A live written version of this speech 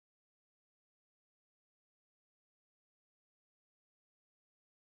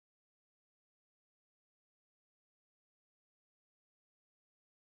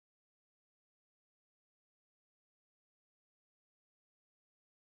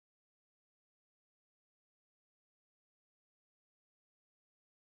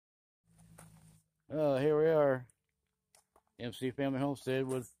Here we are, MC Family Homestead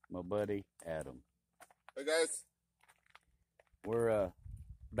with my buddy Adam. Hey guys. We're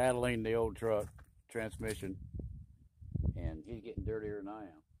battling the old truck transmission, and he's getting dirtier than I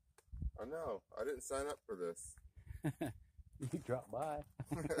am. I know. I didn't sign up for this. You dropped by.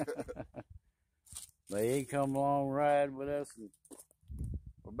 But he come along ride with us, and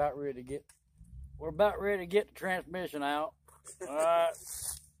we're about ready to get the transmission out. All right,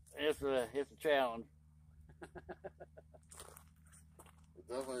 it's a challenge. It's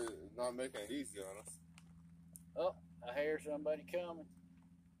definitely not making it easy on us. Oh, I hear somebody coming.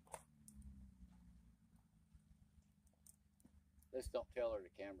 Just don't tell her the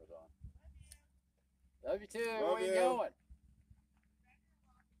camera's on. Love you too. Love Where you you. going?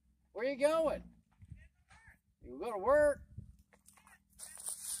 Where you going? You go to work?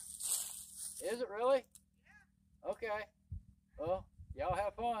 Is it really? Okay. Well, y'all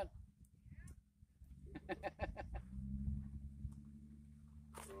have fun.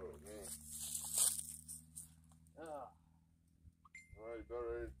 Oh, man. Oh. Alright, you about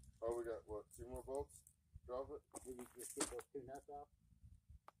ready? Oh, we got, what, 2 more bolts? Drop it? Did you just get those 2 nuts off?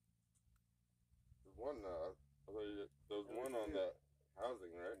 There's one, I thought you did, there was one on that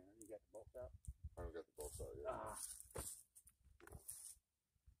housing, right? Yeah, you got the bolts out? I haven't got the bolts out yet. Ah.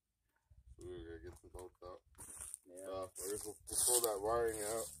 So we gotta get some bolts out. Yeah. I guess we'll pull that wiring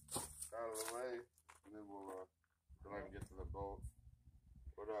out of the way, and then then I can get to the bolts.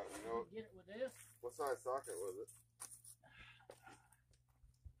 What you know? Get it with this? What size socket was it?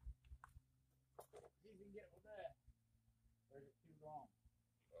 See if you can get it with that. Or is it too long?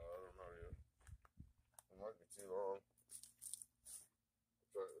 I don't know yet. It might be too long.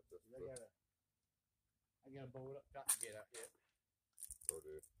 Try it with this. I gotta bolt up top to get out yet. Oh,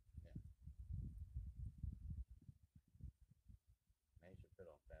 dude. Yeah. Man, you should put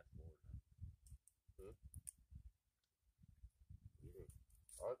on fast forward.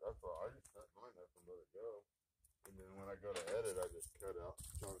 I just set mine up and let it go. And then when I go to edit, I just cut out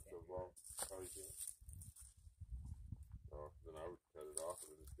chunks of long. Oh, you can't. Oh, then I would cut it off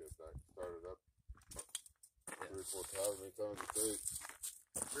and then just get it back started up 3 or 4 times, many times it takes.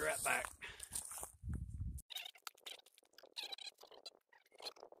 Be right back.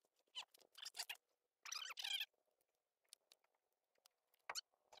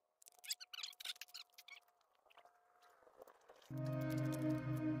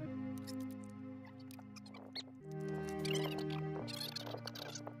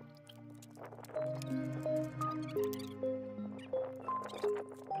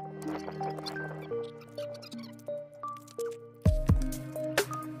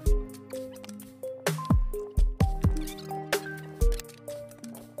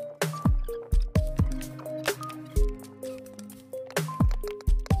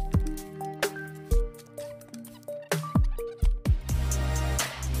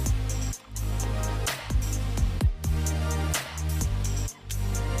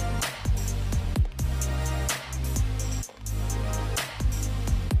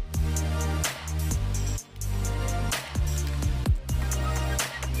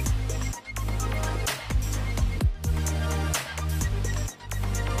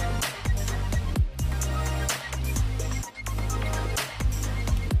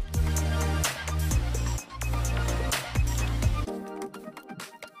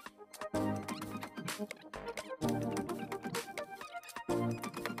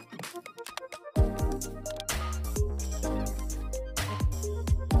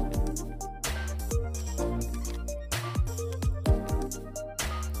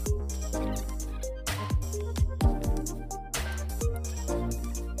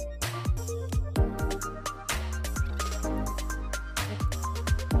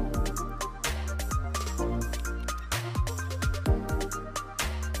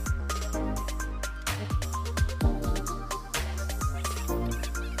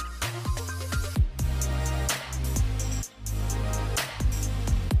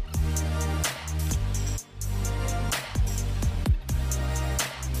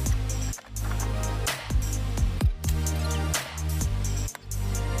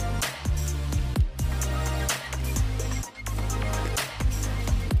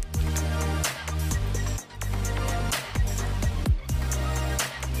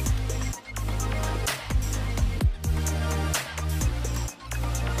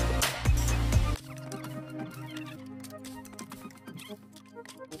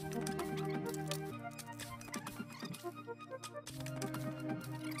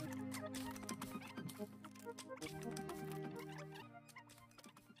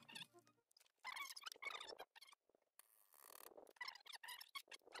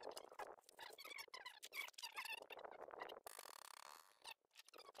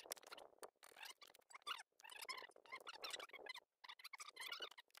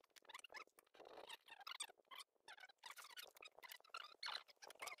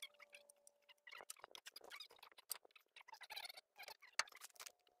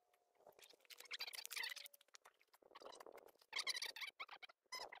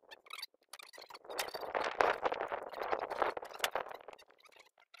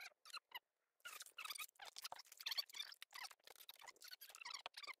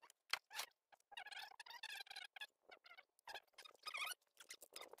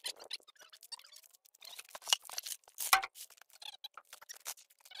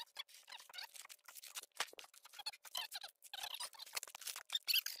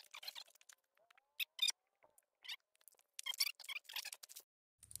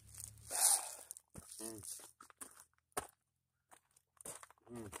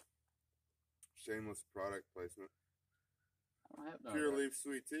 Shameless product placement. I don't have none Pure of that. leaf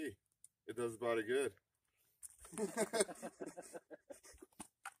sweet tea. It does body good.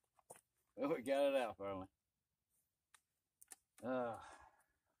 Oh, we got it out finally.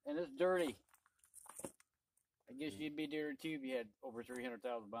 And it's dirty. I guess you'd be dirty too if you had over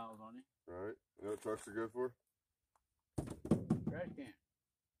 300,000 miles on you. Right. You know what trucks are good for? Trash can.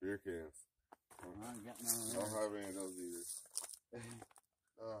 Beer cans. I ain't got I none. don't have any of those either.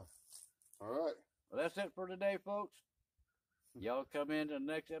 All right. Well, that's it for today, folks. Y'all come into the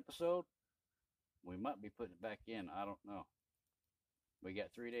next episode. We might be putting it back in. I don't know. We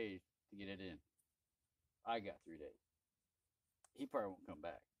got 3 days to get it in. I got 3 days. He probably won't come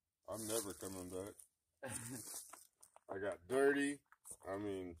back. I'm never coming back. I got dirty. I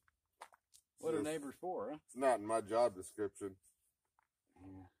mean, What are neighbors for, huh? it's not in my job description.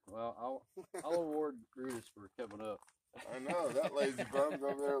 Yeah. Well, I'll award Brutus for coming up. I know, that lazy bum's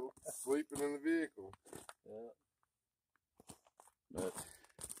over there sleeping in the vehicle. Yeah. But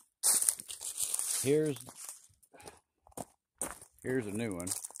here's a new one.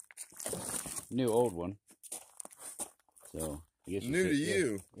 New old one. So I guess New to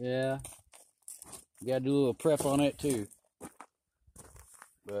you. Yeah. You gotta do a little prep on it too.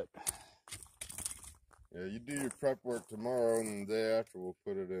 But Yeah, you do your prep work tomorrow, and the day after we'll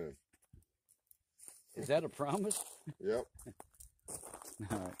put it in. is that a promise? Yep.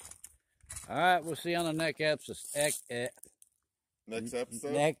 All right, we'll see you on the next episode. Next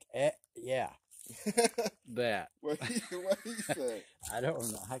episode? Yeah. That. What you say? I don't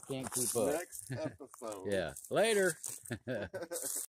know. I can't keep up. Next episode. Yeah. Later.